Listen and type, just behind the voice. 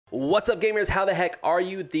What's up, gamers? How the heck are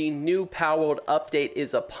you? The new Palworld update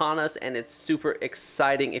is upon us and it's super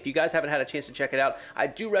exciting. If you guys haven't had a chance to check it out, I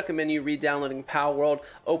do recommend you re-downloading Palworld,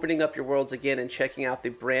 opening up your worlds again and checking out the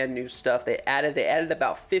brand new stuff they added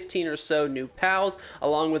about 15 or so new pals,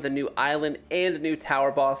 along with a new island and a new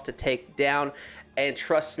tower boss to take down. And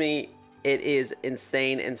trust me, it is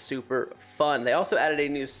insane and super fun. They also added a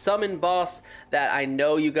new summon boss that I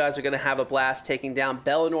know you guys are going to have a blast taking down.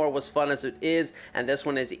 Bellinor was fun as it is, and this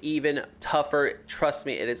one is even tougher. Trust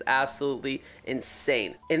me, it is absolutely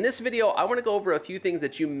insane. In this video, I want to go over a few things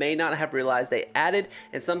that you may not have realized they added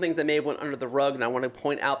and some things that may have went under the rug, and I want to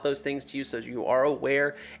point out those things to you so you are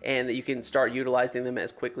aware and that you can start utilizing them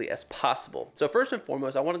as quickly as possible. So first and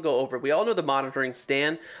foremost, I want to go over, we all know the monitoring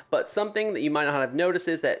stand, but something that you might not have noticed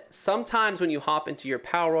is that sometimes when you hop into your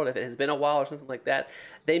Palworld, if it has been a while or something like that,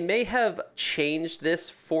 they may have changed this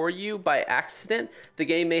for you by accident. The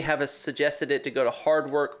game may have suggested it to go to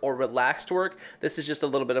hard work or relaxed work. This is just a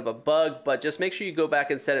little bit of a bug, but just make sure you go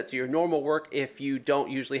back and set it to your normal work if you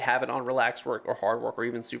don't usually have it on relaxed work or hard work or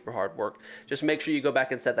even super hard work. Just make sure you go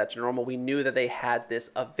back and set that to normal. We knew that they had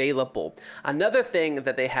this available. Another thing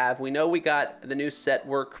that they have, we know we got the new set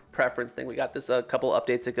work preference thing. We got this a couple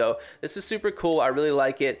updates ago. This is super cool. I really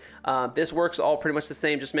like it. This works all pretty much the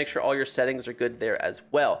same. Just make sure all your settings are good there as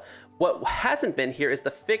well. What hasn't been here is the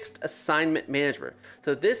fixed assignment management.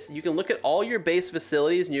 So this, you can look at all your base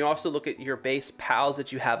facilities and you also look at your base pals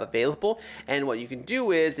that you have available. And what you can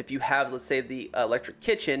do is if you have, let's say, the electric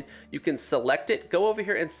kitchen, you can select it, go over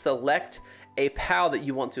here and select a pal that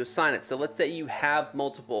you want to assign it. So let's say you have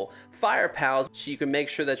multiple fire pals, so you can make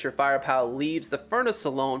sure that your fire pal leaves the furnace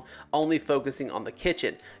alone, only focusing on the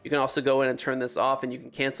kitchen. You can also go in and turn this off and you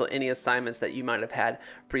can cancel any assignments that you might have had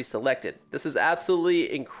pre-selected. This is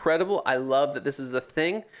absolutely incredible. I love that this is the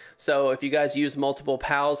thing. So if you guys use multiple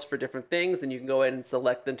pals for different things, then you can go ahead and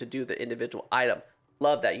select them to do the individual item.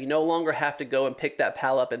 Love that. You no longer have to go and pick that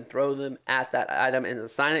pal up and throw them at that item and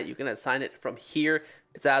assign it. You can assign it from here.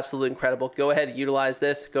 It's absolutely incredible. Go ahead and utilize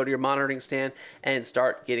this. Go to your monitoring stand and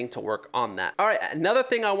start getting to work on that. All right, another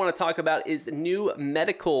thing I want to talk about is new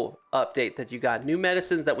medical update that you got. New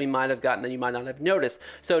medicines that we might have gotten that you might not have noticed.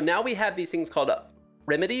 So now we have these things called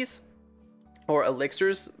remedies or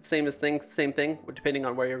elixirs. Same thing, depending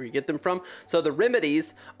on wherever you get them from. So the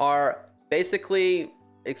remedies are basically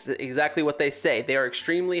exactly what they say. They are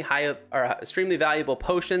extremely valuable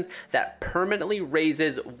potions that permanently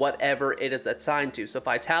raises whatever it is assigned to. So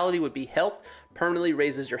vitality would be health, permanently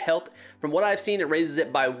raises your health. From what I've seen, it raises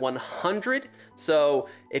it by 100. So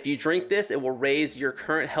if you drink this, it will raise your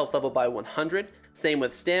current health level by 100. Same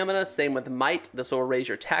with stamina, same with might. This will raise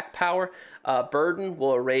your attack power. Burden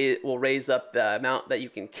will raise up the amount that you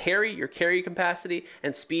can carry, your carry capacity,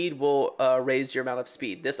 and speed will raise your amount of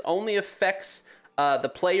speed. This only affects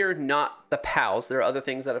the player, not the pals. There are other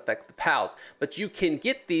things that affect the pals, but you can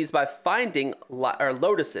get these by finding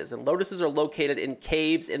lotuses, and lotuses are located in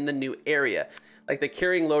caves in the new area, like the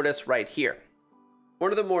carrying lotus right here.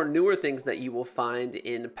 One of the more newer things that you will find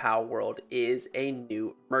in Palworld is a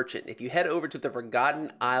new merchant. If you head over to the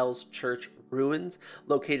Forgotten Isles Church Ruins,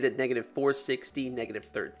 located at -460,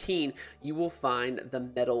 -13, you will find the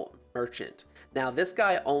Metal Merchant. Now, this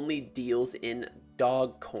guy only deals in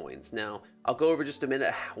dog coins. Now, I'll go over just a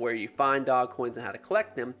minute where you find dog coins and how to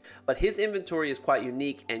collect them, but his inventory is quite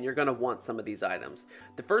unique and you're going to want some of these items.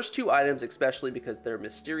 The first two items, especially because they're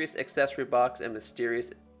mysterious accessory box and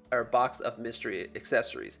box of mystery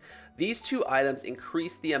accessories. These two items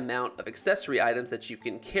increase the amount of accessory items that you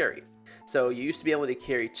can carry. So you used to be able to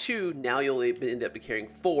carry 2, now you'll end up carrying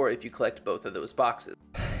 4 if you collect both of those boxes.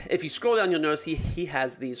 If you scroll down, you'll notice he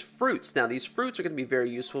has these fruits. Now these fruits are going to be very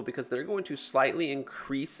useful because they're going to slightly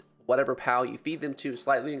increase whatever pal you feed them to,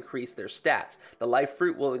 slightly increase their stats. The life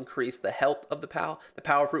fruit will increase the health of the pal, the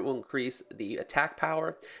power fruit will increase the attack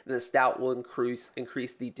power, and the stout will increase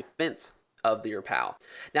the defense of your pal.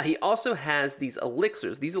 Now he also has these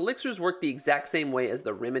elixirs. These elixirs work the exact same way as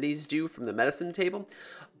the remedies do from the medicine table,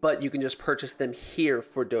 but you can just purchase them here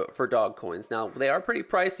for dog coins. Now they are pretty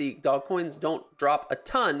pricey. Dog coins don't drop a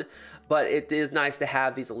ton, but it is nice to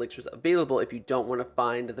have these elixirs available if you don't want to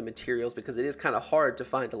find the materials, because it is kind of hard to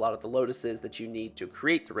find a lot of the lotuses that you need to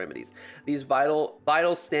create the remedies. These vital,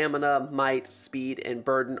 stamina, might, speed, and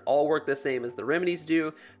burden all work the same as the remedies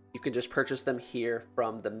do. You can just purchase them here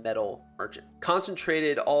from the Metal Merchant.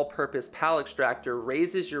 Concentrated all-purpose pal extractor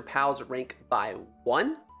raises your pal's rank by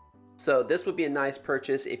 1. So this would be a nice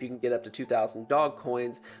purchase if you can get up to 2,000 dog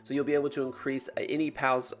coins. So you'll be able to increase any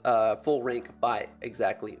POW's full rank by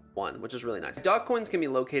exactly 1, which is really nice. Dog coins can be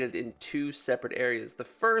located in 2 separate areas. The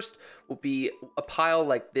first will be a pile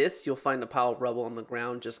like this. You'll find a pile of rubble on the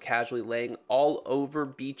ground just casually laying all over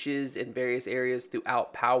beaches in various areas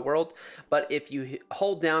throughout Palworld. But if you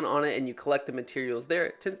hold down on it and you collect the materials there,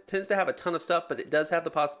 it tends to have a ton of stuff, but it does have the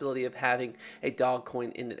possibility of having a dog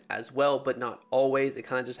coin in it as well, but not always. It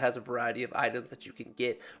kind of just has a variety of items that you can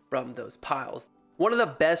get from those piles. One of the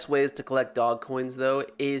best ways to collect dog coins, though,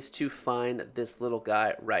 is to find this little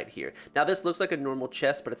guy right here. Now, this looks like a normal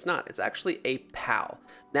chest, but it's not. It's actually a POW.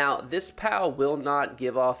 Now, this POW will not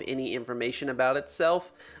give off any information about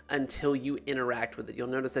itself until you interact with it. You'll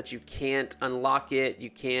notice that you can't unlock it,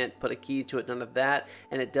 you can't put a key to it, none of that,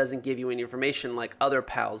 and it doesn't give you any information like other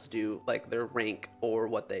POWs do, like their rank or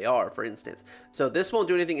what they are, for instance. So this won't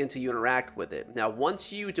do anything until you interact with it. Now,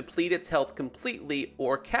 once you deplete its health completely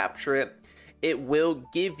or capture it, it will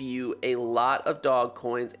give you a lot of dog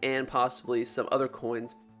coins and possibly some other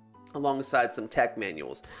coins alongside some tech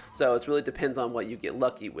manuals. So it really depends on what you get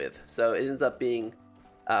lucky with. So it ends up being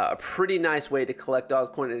a pretty nice way to collect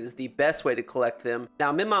dog coins. It is the best way to collect them.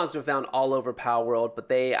 Now, Mimogs are found all over Palworld, but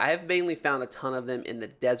I have mainly found a ton of them in the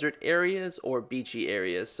desert areas or beachy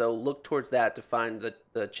areas. So look towards that to find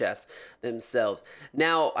the chests themselves.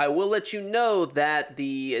 Now, I will let you know that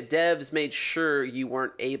the devs made sure you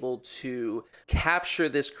weren't able to capture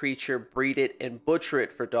this creature, breed it, and butcher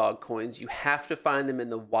it for dog coins. You have to find them in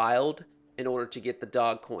the wild in order to get the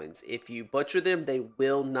dog coins. If you butcher them, they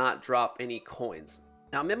will not drop any coins.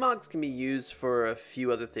 Now, Mimogs can be used for a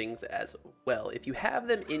few other things as well. If you have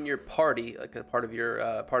them in your party, like a part of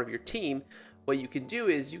your team, what you can do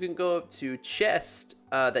is you can go up to chests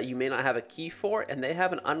that you may not have a key for, and they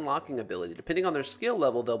have an unlocking ability. Depending on their skill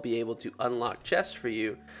level, they'll be able to unlock chests for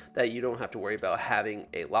you that you don't have to worry about having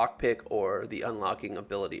a lockpick or the unlocking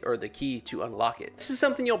ability or the key to unlock it. This is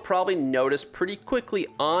something you'll probably notice pretty quickly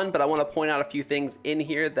on, but I want to point out a few things in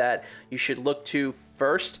here that you should look to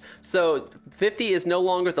first. So 50 is no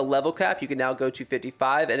longer the level cap. You can now go to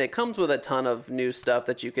 55, and it comes with a ton of new stuff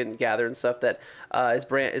that you can gather and stuff that is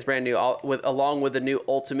brand new, along with the new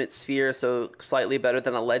ultimate sphere, so slightly better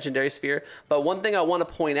than a legendary sphere. But one thing I want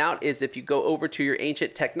to point out is if you go over to your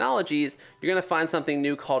ancient technologies, you're going to find something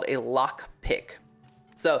new called a lockpick.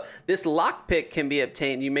 So this lockpick can be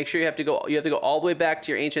obtained. You make sure you have to go all the way back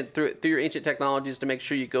to your ancient through your ancient technologies to make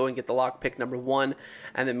sure you go and get the lockpick number 1,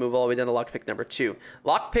 and then move all the way down to lockpick number 2.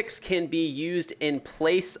 Lockpicks can be used in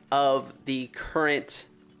place of the current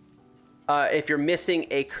if you're missing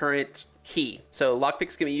a current key. So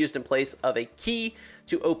lockpicks can be used in place of a key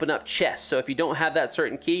to open up chests. So if you don't have that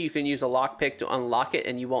certain key, you can use a lockpick to unlock it,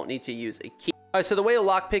 and you won't need to use a key. All right, so the way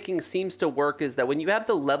lockpicking seems to work is that when you have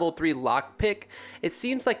the level 3 lockpick, it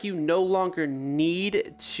seems like you no longer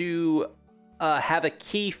need to have a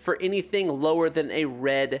key for anything lower than a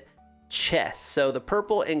red chest. So the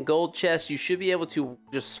purple and gold chest you should be able to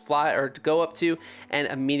just fly or to go up to and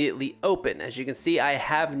immediately open. As you can see, I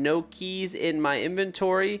have no keys in my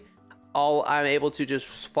inventory. I'm able to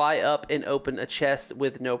just fly up and open a chest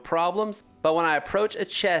with no problems. But when I approach a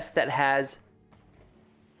chest that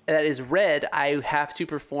is red, I have to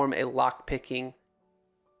perform a lockpicking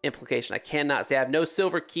implication. I cannot say I have no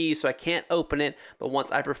silver key, so I can't open it. But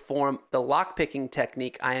once I perform the lockpicking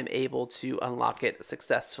technique, I am able to unlock it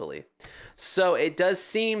successfully. So it does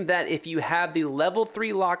seem that if you have the level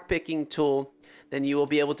 3 lockpicking tool, then you will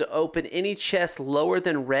be able to open any chest lower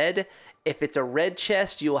than red. If it's a red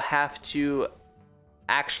chest, you'll have to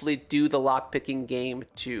actually do the lockpicking game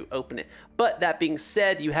to open it. But that being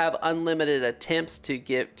said, you have unlimited attempts to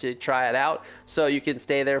try it out, so you can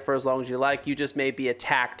stay there for as long as you like. You just may be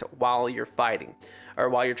attacked while you're fighting or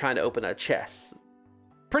while you're trying to open a chest.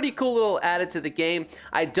 Pretty cool little added to the game.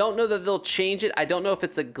 I don't know that they'll change it. I don't know if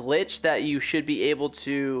it's a glitch that you should be able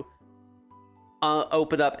to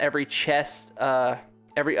open up every chest,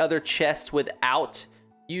 every other chest without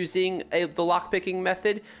using the lockpicking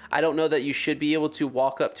method. I don't know that you should be able to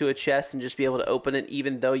walk up to a chest and just be able to open it,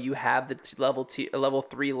 even though you have the level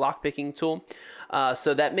 3 lockpicking tool.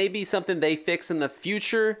 So that may be something they fix in the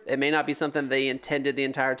future. It may not be something they intended the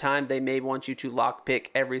entire time. They may want you to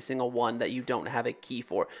lockpick every single one that you don't have a key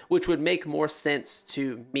for, which would make more sense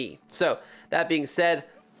to me. So that being said,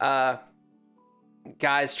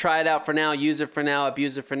 guys, try it out for now, use it for now,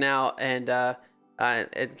 abuse it for now, and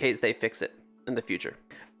in case they fix it in the future.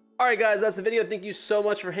 Alright guys, that's the video. Thank you so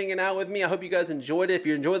much for hanging out with me. I hope you guys enjoyed it. If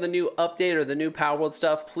you enjoyed the new update or the new Palworld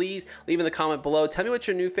stuff, please leave in the comment below. Tell me what's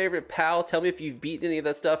your new favorite pal. Tell me if you've beaten any of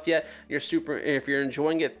that stuff yet. If you're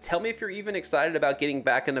enjoying it. Tell me if you're even excited about getting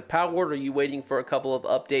back into Palworld, or are you waiting for a couple of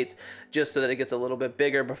updates just so that it gets a little bit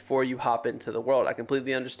bigger before you hop into the world. I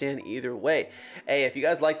completely understand either way. Hey, if you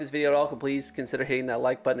guys like this video at all, please consider hitting that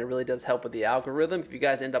like button. It really does help with the algorithm. If you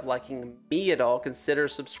guys end up liking me at all, consider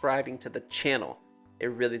subscribing to the channel. It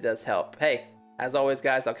really does help. Hey, as always,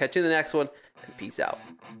 guys, I'll catch you in the next one, and peace out.